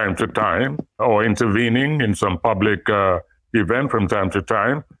from time to time or intervening in some public event from time to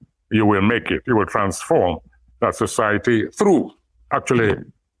time, you will make it. You will transform that society through actually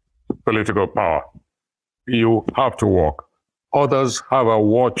political power. You have to walk. Others have a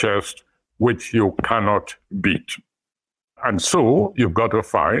war chest which you cannot beat. And so you've got to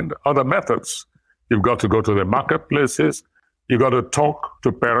find other methods. You've got to go to the marketplaces. You've got to talk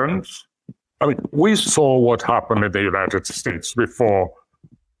to parents. I mean, we saw what happened in the United States before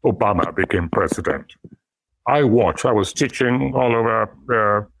Obama became president. I was teaching all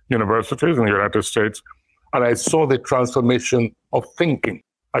over universities in the United States, and I saw the transformation of thinking.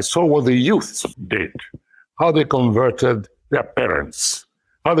 I saw what the youth did, how they converted their parents,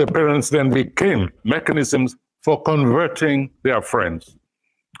 how the parents then became mechanisms for converting their friends.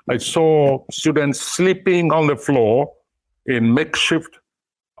 I saw students sleeping on the floor in makeshift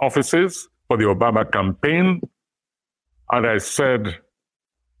offices for the Obama campaign. And I said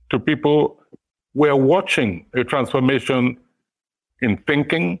to people, we're watching a transformation in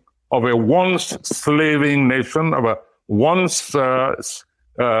thinking of a once slaving nation, of a once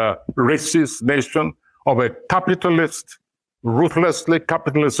racist nation, of a capitalist, ruthlessly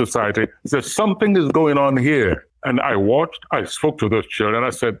capitalist society. There's something is going on here. And I spoke to those children.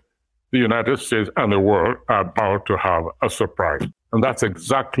 I said, the United States and the world are about to have a surprise. And that's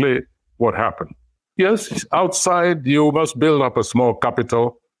exactly what happened. Yes, outside, you must build up a small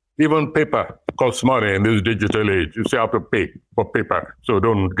capital. Even paper costs money in this digital age. You still have to pay for paper. So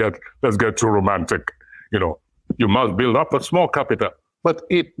let's get too romantic. You must build up a small capital, but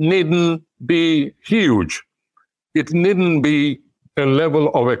it needn't be huge. It needn't be a level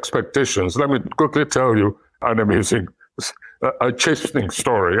of expectations. Let me quickly tell you an amazing, a chastening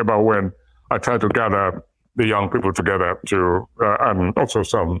story about when I tried to gather the young people together and also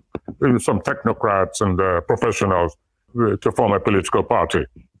some technocrats and professionals to form a political party.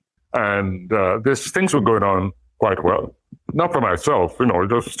 And these things were going on quite well. Not for myself,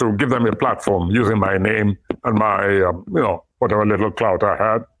 just to give them a platform using my name and my, whatever little clout I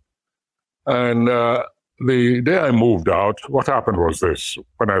had. And the day I moved out, what happened was this.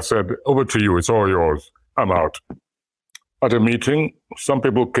 When I said, over to you, it's all yours, I'm out. At a meeting, some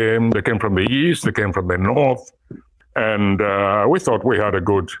people came. They came from the east, they came from the north, and we thought we had a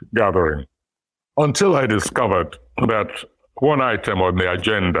good gathering. Until I discovered that one item on the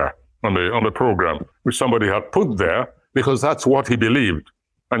agenda, on the program, which somebody had put there, because that's what he believed,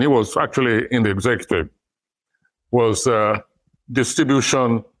 and he was actually in the executive, was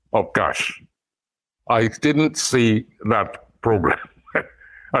distribution of cash. I didn't see that program.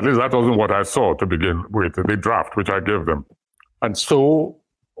 At least that wasn't what I saw to begin with, the draft which I gave them. And so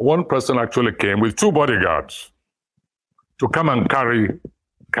one person actually came with 2 bodyguards to come and carry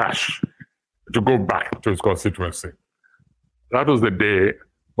cash to go back to his constituency. That was the day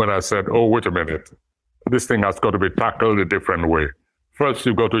when I said, oh, wait a minute. This thing has got to be tackled a different way. First,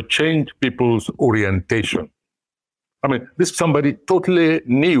 you've got to change people's orientation. I mean, this is somebody totally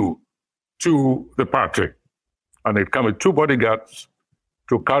new to the party. And it came with 2 bodyguards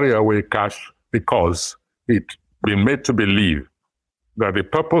to carry away cash because it been made to believe that the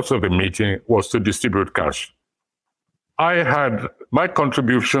purpose of the meeting was to distribute cash. I had my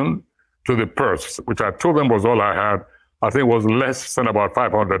contribution to the purse, which I told them was all I had, I think was less than about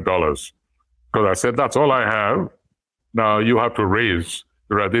 $500. Because I said, that's all I have. Now you have to raise.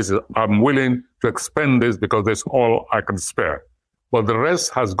 I'm willing to expend this because that's all I can spare. But the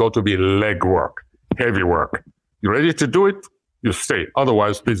rest has got to be leg work, heavy work. You're ready to do it, you stay.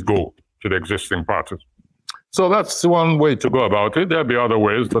 Otherwise, please go to the existing parties. So that's one way to go about it. There'll be other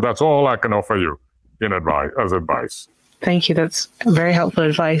ways, but that's all I can offer you as advice. Thank you. That's very helpful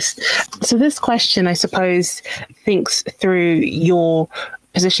advice. So this question, I suppose, thinks through your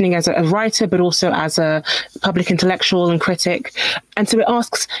positioning as a writer, but also as a public intellectual and critic. And so it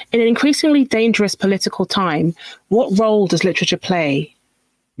asks, in an increasingly dangerous political time, what role does literature play?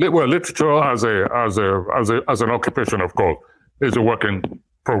 Well, literature as an occupation, of course, is a work in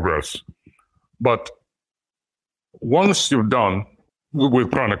progress. But once you've done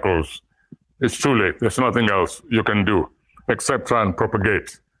with Chronicles, it's too late. There's nothing else you can do except try and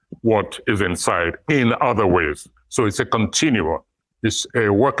propagate what is inside in other ways. So it's a continuum. It's a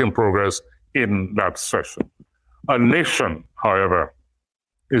work in progress in that session. A nation, however,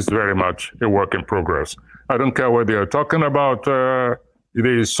 is very much a work in progress. I don't care whether you're talking about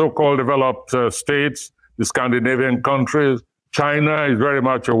the so-called developed states, the Scandinavian countries. China is very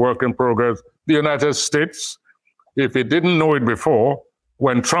much a work in progress. The United States, if it didn't know it before,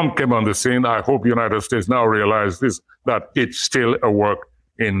 when Trump came on the scene, I hope the United States now realizes that it's still a work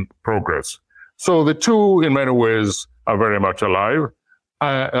in progress. So the two, in many ways, are very much alive,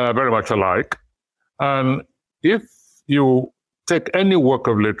 very much alike. And if you take any work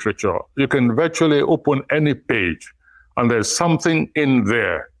of literature, you can virtually open any page, and there's something in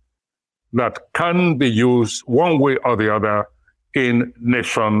there that can be used one way or the other in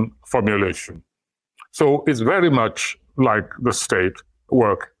nation formulation. So it's very much like the state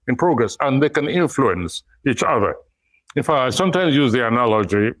work in progress, and they can influence each other. In fact, I sometimes use the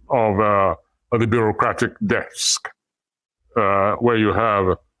analogy of the bureaucratic desk, where you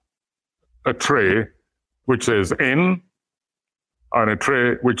have a tray which is in and a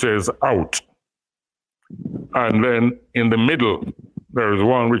tray which is out. And then in the middle, there is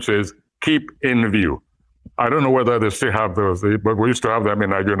one which is keep in view. I don't know whether they still have those, but we used to have them in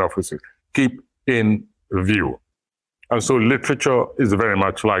Nigerian offices. Keep in view. And so literature is very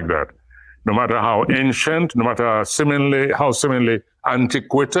much like that. No matter how ancient, no matter how seemingly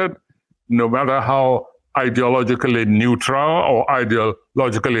antiquated, no matter how ideologically neutral or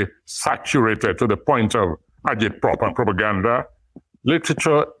ideologically saturated to the point of agitprop and propaganda,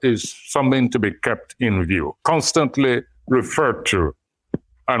 literature is something to be kept in view, constantly referred to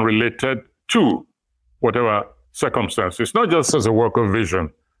and related to whatever circumstances, not just as a work of vision,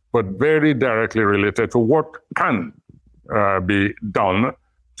 but very directly related to what can be done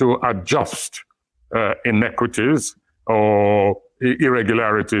to adjust inequities or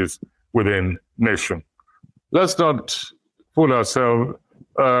irregularities within nation. Let's not fool ourselves.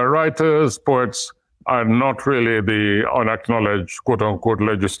 Writers, poets are not really the unacknowledged, quote-unquote,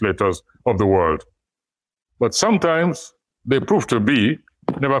 legislators of the world. But sometimes they prove to be.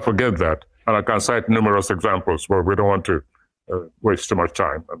 Never forget that. And I can cite numerous examples, but we don't want to waste too much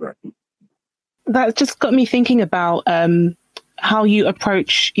time on that. That just got me thinking about how you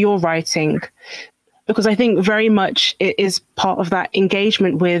approach your writing, because I think very much it is part of that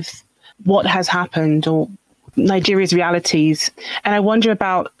engagement with what has happened or Nigeria's realities. And I wonder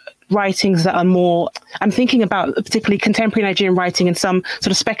about writings that are more, I'm thinking about particularly contemporary Nigerian writing and some sort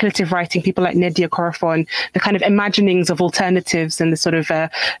of speculative writing, people like Nnedi Okorafor, the kind of imaginings of alternatives and the sort of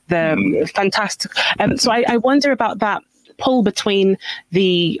the fantastic. So I wonder about that pull between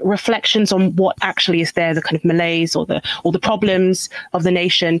the reflections on what actually is there, the kind of malaise or the problems of the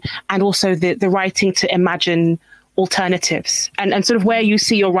nation, and also the writing to imagine alternatives, and sort of where you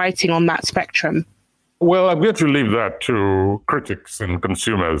see your writing on that spectrum. Well, I'm going to leave that to critics and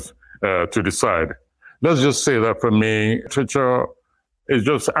consumers to decide. Let's just say that for me, literature is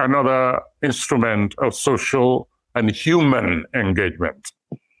just another instrument of social and human engagement,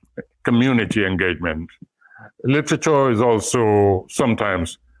 community engagement. Literature is also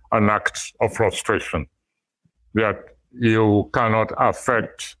sometimes an act of frustration that you cannot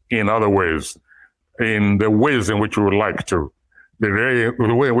affect in other ways, in the ways in which you would like to.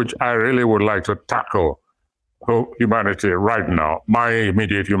 The way in which I really would like to tackle humanity right now, my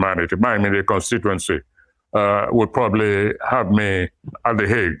immediate humanity, my immediate constituency, would probably have me at The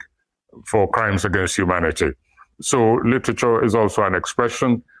Hague for crimes against humanity. So literature is also an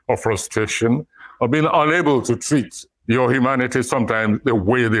expression of frustration, of being unable to treat your humanity sometimes the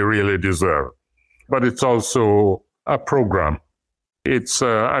way they really deserve. But it's also a program. It's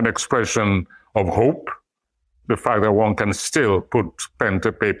an expression of hope the fact that one can still put pen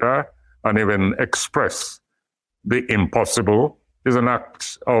to paper and even express the impossible is an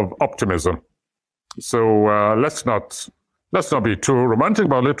act of optimism. So let's not be too romantic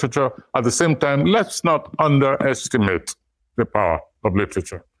about literature. At the same time, let's not underestimate the power of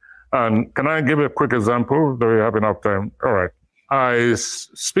literature. And can I give a quick example? Do we have enough time? All right. I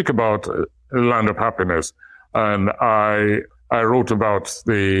speak about a land of happiness, and I wrote about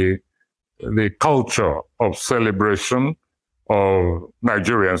the culture of celebration of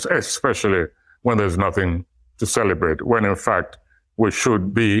Nigerians, especially when there's nothing to celebrate, when in fact we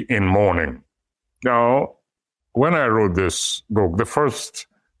should be in mourning. Now, when I wrote this book,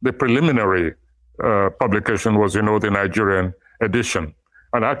 the preliminary publication was, the Nigerian edition.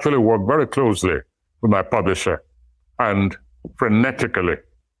 And I actually worked very closely with my publisher and frenetically,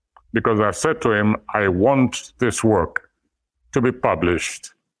 because I said to him, I want this work to be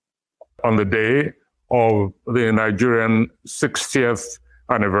published on the day of the Nigerian 60th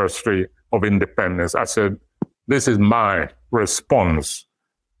anniversary of independence. I said, this is my response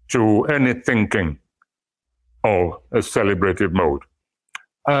to any thinking of a celebrative mode.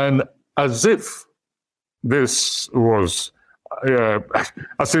 And as if this was,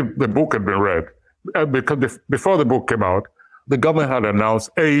 as if the book had been read, because before the book came out, the government had announced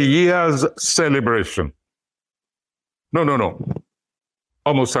a year's celebration. No.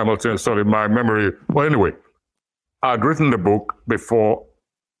 Almost simultaneously, sorry, my memory. Well, anyway, I'd written the book before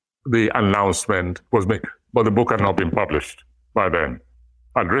the announcement was made, but the book had not been published by then.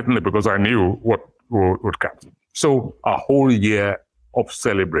 I'd written it because I knew what would come. So a whole year of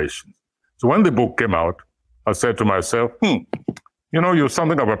celebration. So when the book came out, I said to myself, you're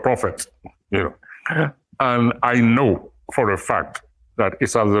something of a prophet, And I know for a fact that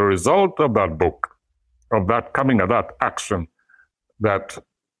it's as a result of that book, of that coming of that action, that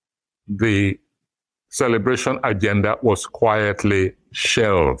the celebration agenda was quietly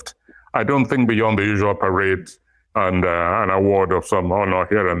shelved. I don't think beyond the usual parade and an award of some honor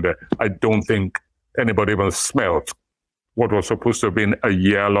here and there, I don't think anybody even smelled what was supposed to have been a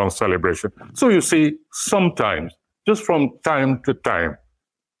year-long celebration. So you see, sometimes, just from time to time,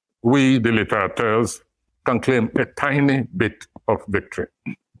 we, the literateurs, can claim a tiny bit of victory.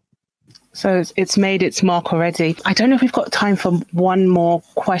 So it's made its mark already. I don't know if we've got time for one more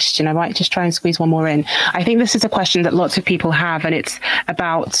question. I might just try and squeeze one more in. I think this is a question that lots of people have, and it's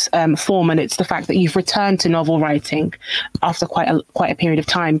about form, and it's the fact that you've returned to novel writing after quite a period of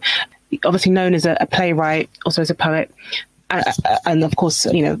time. Obviously known as a playwright, also as a poet, and of course,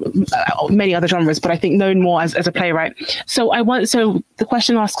 many other genres, but I think known more as a playwright. So the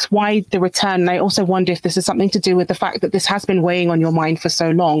question asks why the return, and I also wonder if this is something to do with the fact that this has been weighing on your mind for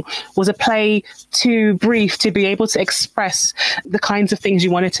so long. Was a play too brief to be able to express the kinds of things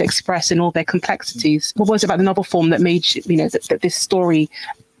you wanted to express in all their complexities? What was it about the novel form that made that this story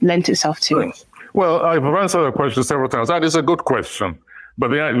lent itself to? Well, I've answered the question several times. That is a good question, but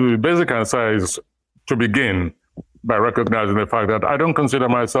the basic answer is, to begin, by recognizing the fact that I don't consider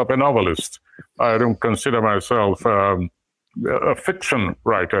myself a novelist. I don't consider myself a fiction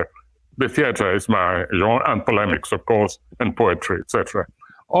writer. The theater is my genre, and polemics, of course, and poetry, etc.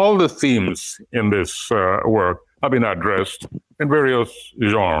 All the themes in this work have been addressed in various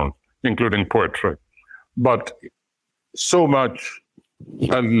genres, including poetry. But so much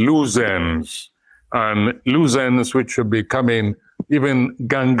loose ends which are becoming even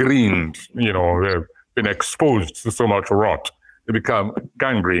gangrened, they've been exposed to so much rot, they become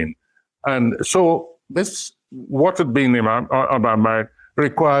gangrene. And so what had been on my mind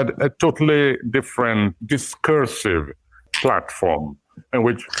required a totally different discursive platform in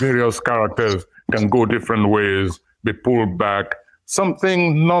which various characters can go different ways, be pulled back,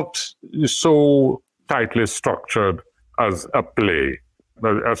 something not so tightly structured as a play,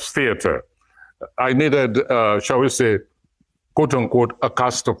 as theater. I needed, shall we say, quote unquote, a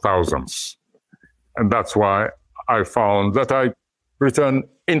cast of thousands. And that's why I found that I returned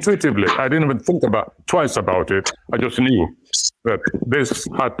intuitively. I didn't even think twice about it. I just knew that this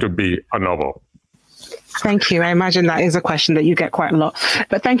had to be a novel. Thank you. I imagine that is a question that you get quite a lot.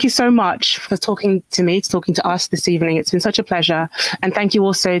 But thank you so much for talking to us this evening. It's been such a pleasure. And thank you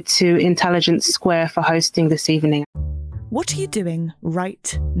also to Intelligence Square for hosting this evening. What are you doing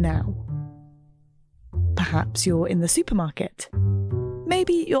right now? Perhaps you're in the supermarket.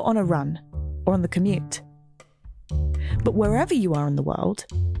 Maybe you're on a run or on the commute. But wherever you are in the world,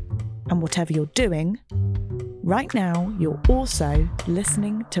 and whatever you're doing, right now you're also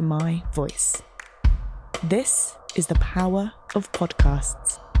listening to my voice. This is the power of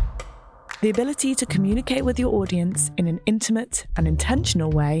podcasts. The ability to communicate with your audience in an intimate and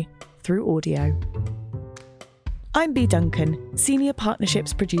intentional way through audio. I'm Bea Duncan, Senior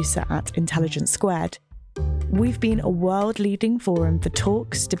Partnerships Producer at Intelligence Squared. We've been a world-leading forum for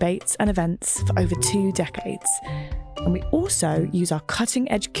talks, debates and events for over 2 decades. And we also use our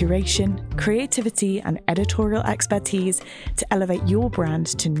cutting-edge curation, creativity and editorial expertise to elevate your brand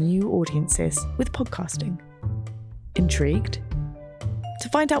to new audiences with podcasting. Intrigued? To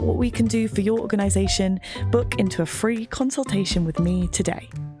find out what we can do for your organisation, book into a free consultation with me today.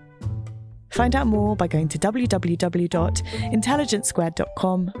 Find out more by going to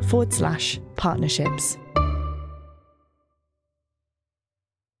www.intelligencesquared.com/partnerships.